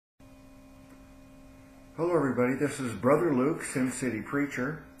Hello everybody, this is Brother Luke, Sin City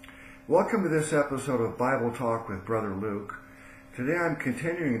Preacher. Welcome to this episode of Bible Talk with Brother Luke. Today I'm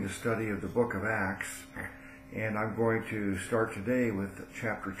continuing the study of the book of Acts, and I'm going to start today with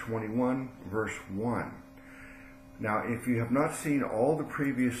chapter 21, verse 1. Now, if you have not seen all the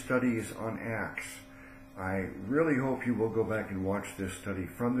previous studies on Acts, I really hope you will go back and watch this study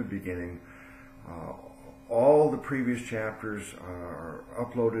from the beginning. All the previous chapters are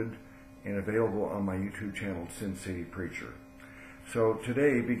uploaded and available on my YouTube channel, Sin City Preacher. So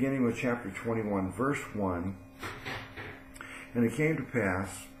today, beginning with chapter 21, verse 1, and it came to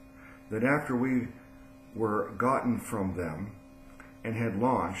pass that after we were gotten from them and had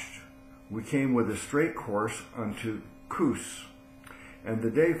launched, we came with a straight course unto Cos, and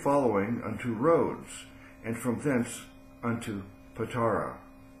the day following unto Rhodes, and from thence unto Patara.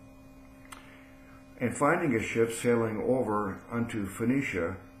 And finding a ship sailing over unto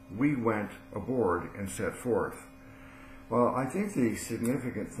Phoenicia, we went aboard and set forth. Well, I think the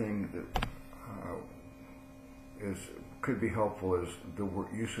significant thing that could be helpful is the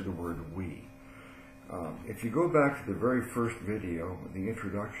use of the word we. If you go back to the very first video, the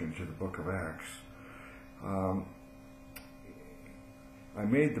introduction to the book of Acts, I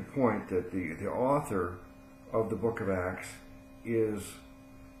made the point that the author of the book of Acts is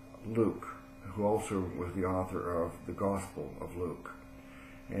Luke, who also was the author of the Gospel of Luke.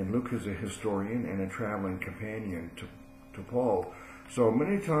 And Luke is a historian and a traveling companion to Paul. So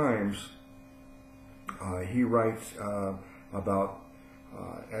many times he writes about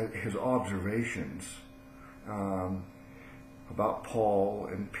his observations about Paul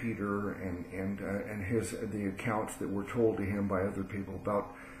and Peter and the accounts that were told to him by other people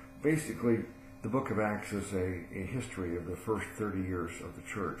about basically the book of Acts is a history of the first 30 years of the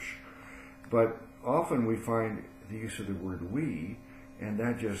church. But often we find the use of the word we, and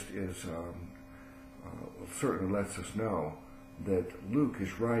that just is certainly lets us know that Luke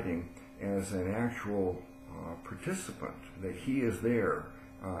is writing as an actual participant, that he is there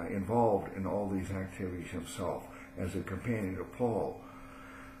involved in all these activities himself as a companion of Paul.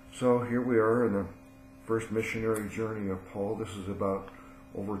 So here we are in the first missionary journey of Paul. This is about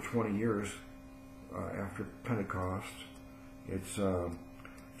over 20 years after Pentecost. It's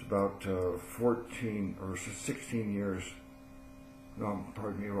about 14 or 16 years. No,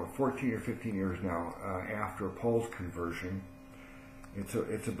 pardon me, about 14 or 15 years now after Paul's conversion.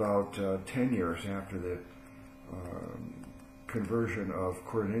 It's about 10 years after the conversion of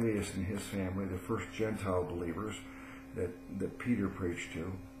Cornelius and his family, the first Gentile believers that Peter preached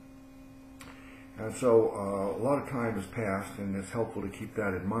to. And so a lot of time has passed, and it's helpful to keep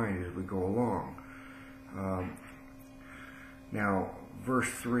that in mind as we go along. Now, verse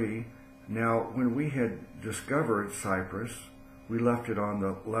 3, now when we had discovered Cyprus, we left it on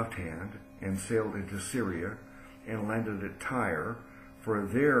the left hand and sailed into Syria and landed at Tyre, for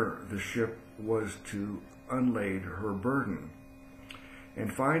there the ship was to unlade her burden.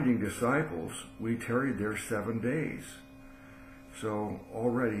 And finding disciples, we tarried there 7 days. So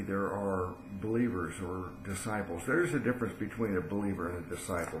already there are believers or disciples. There's a difference between a believer and a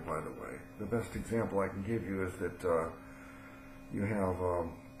disciple, by the way. The best example I can give you is that you have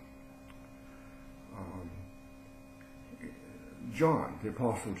John, the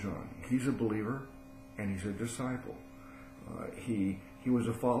Apostle John. He's a believer and he's a disciple. He was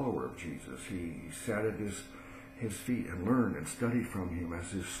a follower of Jesus. He sat at his feet and learned and studied from him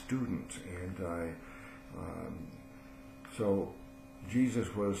as his student. And so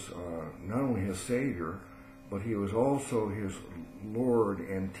Jesus was not only his Savior, but he was also his Lord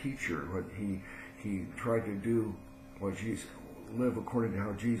and teacher. But he tried to do what Jesus, live according to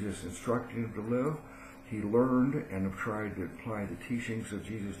how Jesus instructed him to live. He learned and have tried to apply the teachings of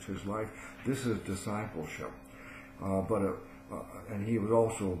Jesus to his life. This is discipleship. And he was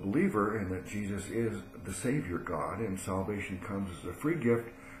also a believer in that Jesus is the Savior God, and salvation comes as a free gift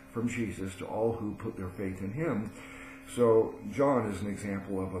from Jesus to all who put their faith in him. So John is an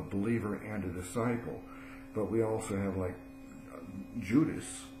example of a believer and a disciple. But we also have like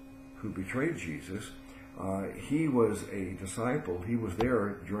Judas, who betrayed Jesus. He was a disciple. He was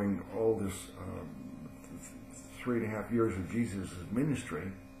there during all this 3.5 years of Jesus'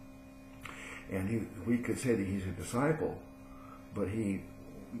 ministry, and we could say that he's a disciple, but he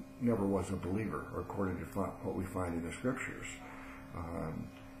never was a believer, according to what we find in the scriptures.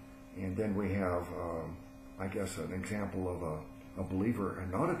 And then we have, I guess, an example of a believer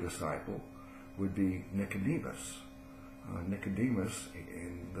and not a disciple would be Nicodemus. Nicodemus,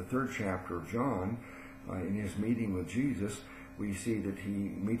 in the 3rd chapter of John, in his meeting with Jesus, we see that he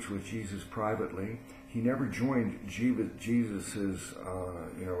meets with Jesus privately. He never joined Jesus's,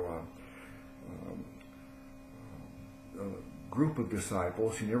 group of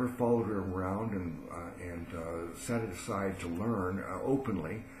disciples. He never followed them around and set it aside to learn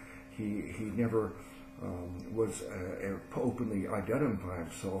openly. He never was openly identify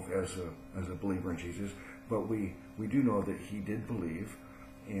himself as a believer in Jesus, but we do know that he did believe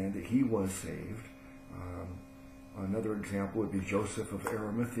and that he was saved. Another example would be Joseph of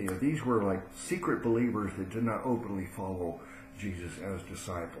Arimathea. These were like secret believers that did not openly follow Jesus as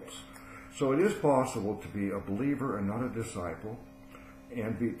disciples. So it is possible to be a believer and not a disciple,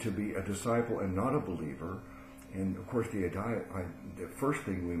 and to be a disciple and not a believer. And of course, the first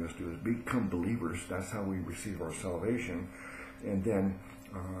thing we must do is become believers. That's how we receive our salvation. And then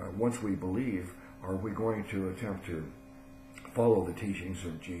once we believe, are we going to attempt to follow the teachings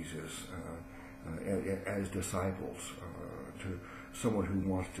of Jesus as disciples, to someone who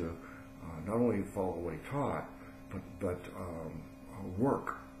wants to not only follow what he taught, but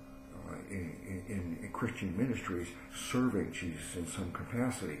work in Christian ministries, serving Jesus in some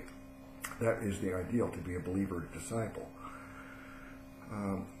capacity. That is the ideal, to be a believer disciple.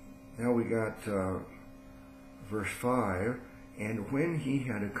 Now we got verse 5, and when he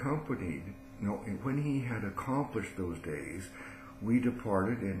had accomplished those days, we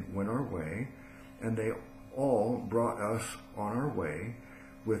departed and went our way, and they all brought us on our way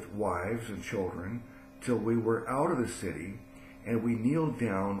with wives and children till we were out of the city, and we kneeled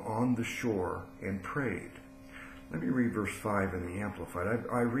down on the shore and prayed. Let me read verse 5 in the Amplified.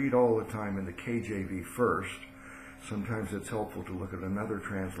 I read all the time in the KJV first. Sometimes it's helpful to look at another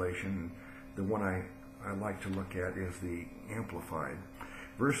translation. The one I like to look at is the Amplified.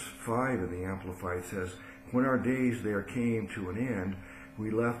 Verse 5 in the Amplified says, when our days there came to an end, we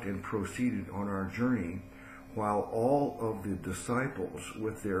left and proceeded on our journey, while all of the disciples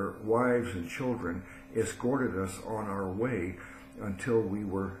with their wives and children escorted us on our way until we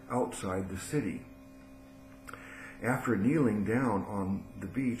were outside the city. After kneeling down on the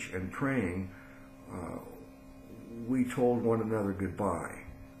beach and praying, we told one another goodbye.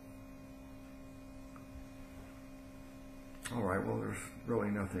 All right, well, there's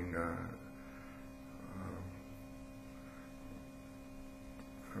really nothing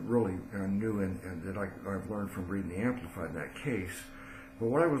really new and that I've learned from reading the Amplified in that case. But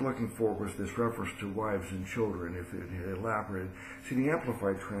what I was looking for was this reference to wives and children, if it had elaborated. See, the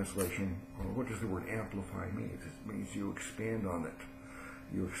Amplified translation, what does the word amplify mean? It means you expand on it.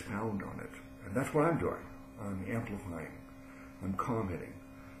 You expound on it. And that's what I'm doing. I'm amplifying. I'm commenting.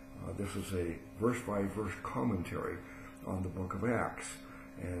 This is a verse-by-verse commentary on the book of Acts.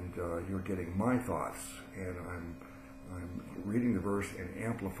 And you're getting my thoughts. And I'm reading the verse and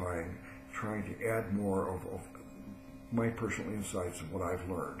amplifying, trying to add more of my personal insights of what I've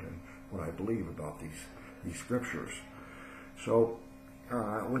learned and what I believe about these scriptures. So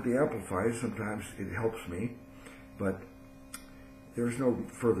with the Amplified, sometimes it helps me, but there's no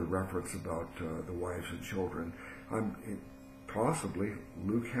further reference about the wives and children. Possibly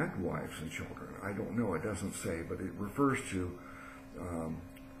Luke had wives and children. I don't know. It doesn't say, but it refers to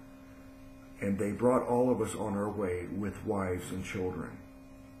and they brought all of us on our way with wives and children.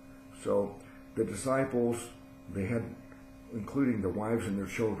 So the disciples, they had, including the wives and their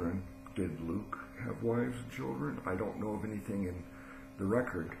children. Did Luke have wives and children? I don't know of anything in the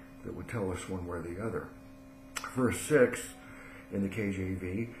record that would tell us one way or the other. Verse 6 in the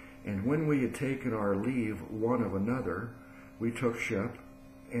KJV, and when we had taken our leave one of another, we took ship,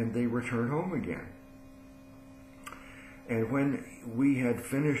 and they returned home again. And when we had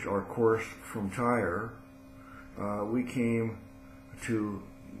finished our course from Tyre, we came to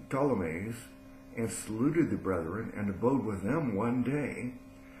Ptolemais and saluted the brethren and abode with them one day.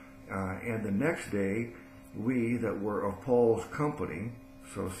 And the next day, we that were of Paul's company,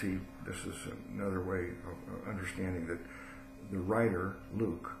 so see, this is another way of understanding that the writer,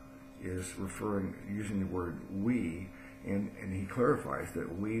 Luke, is using the word we, and he clarifies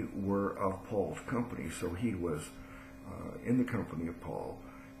that we were of Paul's company, so he was in the company of Paul,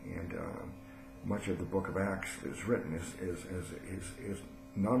 and much of the book of Acts is written is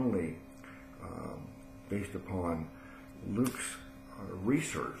not only based upon Luke's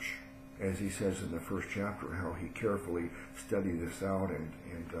research, as he says in the first chapter, how he carefully studied this out, and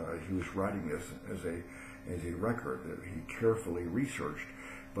he was writing this as a record that he carefully researched,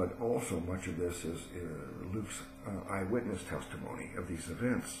 but also much of this is Luke's eyewitness testimony of these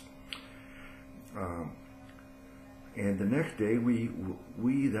events. And the next day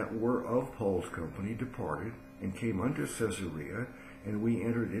we that were of Paul's company departed and came unto Caesarea, and we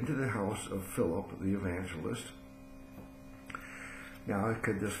entered into the house of Philip the evangelist. Now,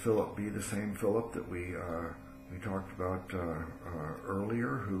 could this Philip be the same Philip that we talked about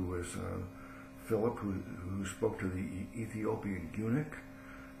earlier, who was Philip, who spoke to the Ethiopian eunuch.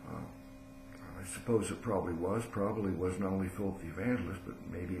 I suppose it probably was not only Philip the evangelist, but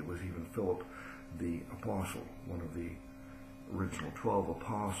maybe it was even Philip the apostle, one of the original 12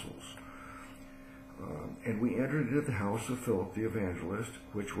 apostles. And we entered into the house of Philip the evangelist,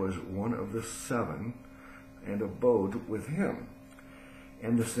 which was one of the 7, and abode with him.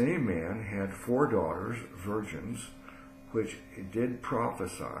 And the same man had 4 daughters, virgins, which did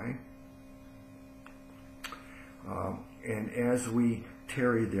prophesy. And as we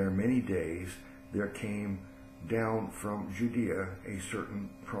tarried there many days, there came down from Judea a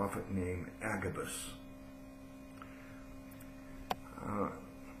certain prophet named Agabus.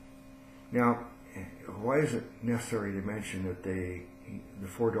 Now, why is it necessary to mention that the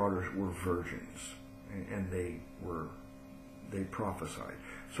 4 daughters were virgins and they prophesied?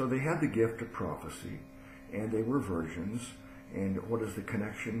 So they had the gift of prophecy, and they were virgins. And what is the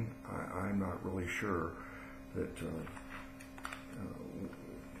connection? I'm not really sure. That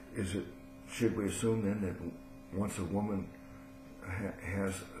should we assume then that once a woman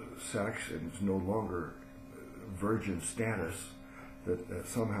has sex and is no longer virgin status, that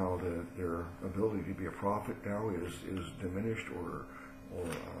somehow their ability to be a prophet now is diminished, or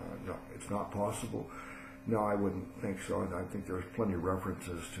no, it's not possible? No, I wouldn't think so. I think there's plenty of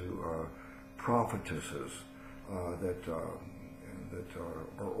references to prophetesses that are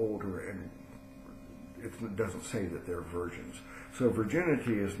older, and it doesn't say that they're virgins. So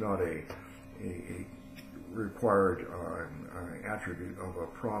virginity is not a required attribute of a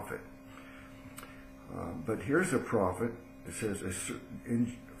prophet. But here's a prophet. It says,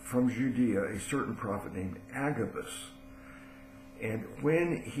 from Judea, a certain prophet named Agabus. And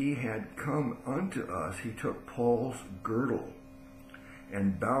when he had come unto us, he took Paul's girdle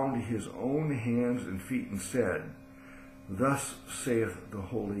and bound his own hands and feet and said, Thus saith the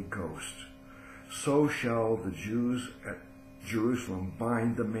Holy Ghost, so shall the Jews at Jerusalem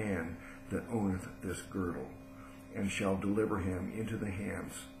bind the man that owneth this girdle, and shall deliver him into the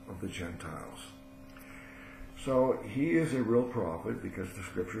hands of the Gentiles. So he is a real prophet, because the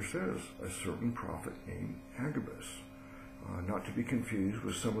scripture says a certain prophet named Agabus. Not to be confused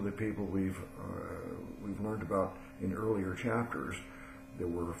with some of the people we've learned about in earlier chapters. There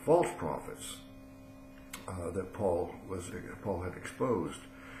were false prophets that Paul had exposed.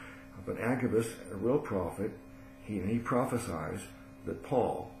 But Agabus, a real prophet, he prophesies that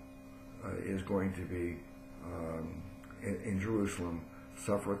Paul is going to be in Jerusalem,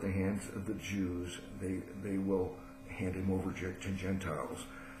 suffer at the hands of the Jews. They will hand him over to Gentiles.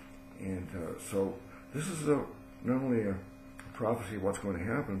 And so this is not only a prophecy of what's going to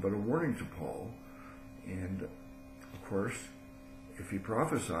happen, but a warning to Paul. And of course, if he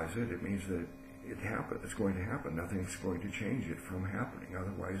prophesies it, it means that it's going to happen. Nothing's going to change it from happening.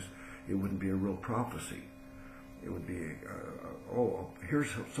 Otherwise, it wouldn't be a real prophecy. It would be,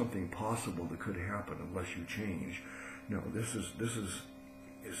 here's something possible that could happen unless you change. No, this is.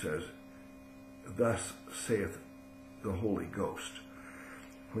 It says, "Thus saith the Holy Ghost."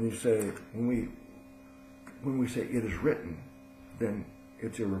 When we say it is written, then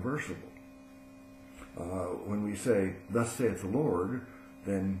it's irreversible. When we say, "Thus saith the Lord,"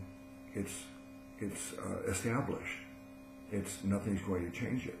 then it's established. Nothing's going to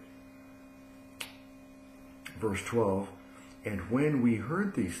change it. Verse 12, and when we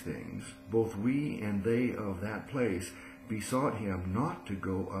heard these things, both we and they of that place besought him not to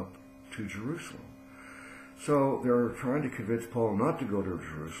go up to Jerusalem. So they're trying to convince Paul not to go to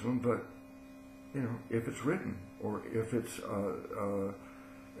Jerusalem, but, if it's written, or if it's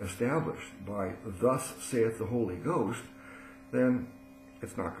established by "Thus saith the Holy Ghost," then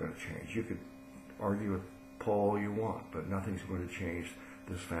it's not going to change. You could argue with Paul all you want, but nothing's going to change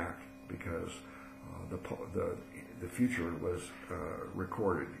this fact, because the future was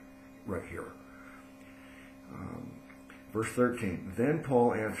recorded right here. Verse 13, then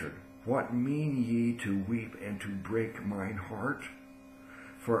Paul answered, what mean ye to weep and to break mine heart?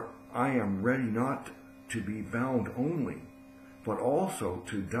 For I am ready not to be bound only, but also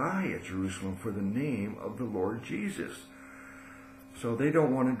to die at Jerusalem for the name of the Lord Jesus. So they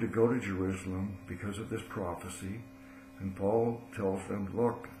don't want him to go to Jerusalem because of this prophecy. And Paul tells them,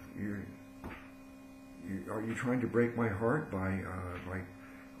 look, are you trying to break my heart by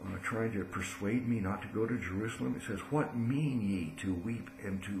trying to persuade me not to go to Jerusalem? It says, what mean ye to weep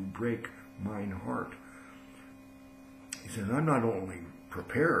and to break mine heart? He says, I'm not only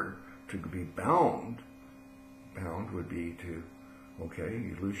prepared to be bound would be to,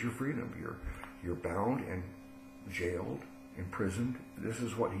 you lose your freedom. You're bound and jailed, imprisoned. This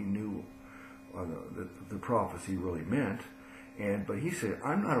is what he knew the prophecy really meant. But he said,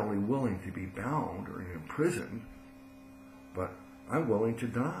 I'm not only willing to be bound or imprisoned, but I'm willing to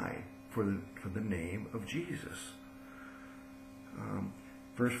die for the name of Jesus.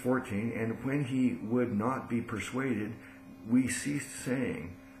 Verse 14, and when he would not be persuaded, we ceased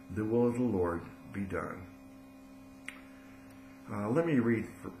saying, the will of the Lord be done. Let me read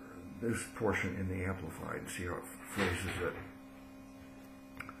this portion in the Amplified and see how it phrases it.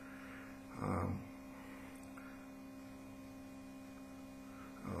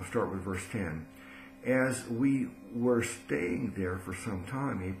 I'll start with verse 10. As we were staying there for some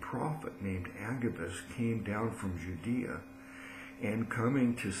time, a prophet named Agabus came down from Judea, and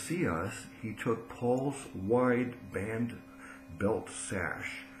coming to see us, he took Paul's wide band belt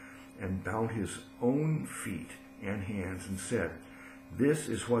sash and bound his own feet and hands and said, this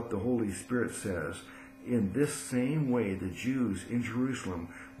is what the Holy Spirit says. In this same way, the Jews in Jerusalem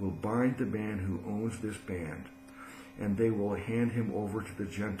will bind the man who owns this band, and they will hand him over to the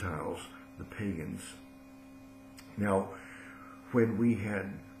Gentiles, the pagans. Now, when we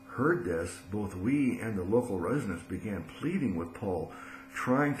had heard this, both we and the local residents began pleading with Paul,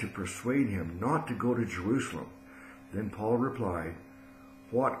 trying to persuade him not to go to Jerusalem. Then Paul replied,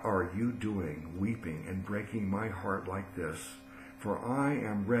 what are you doing, weeping and breaking my heart like this? For I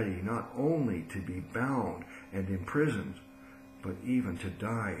am ready not only to be bound and imprisoned, but even to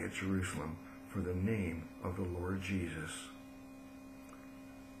die at Jerusalem for the name of the Lord Jesus.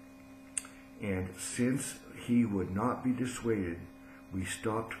 And since he would not be dissuaded, we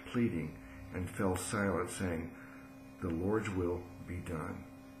stopped pleading and fell silent, saying, the Lord's will be done.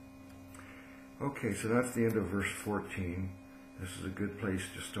 Okay, so that's the end of verse 14. This is a good place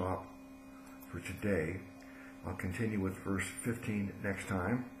to stop for today. I'll continue with verse 15 next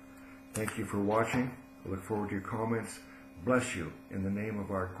time. Thank you for watching. I look forward to your comments. Bless you in the name of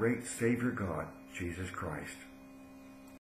our great Savior God, Jesus Christ.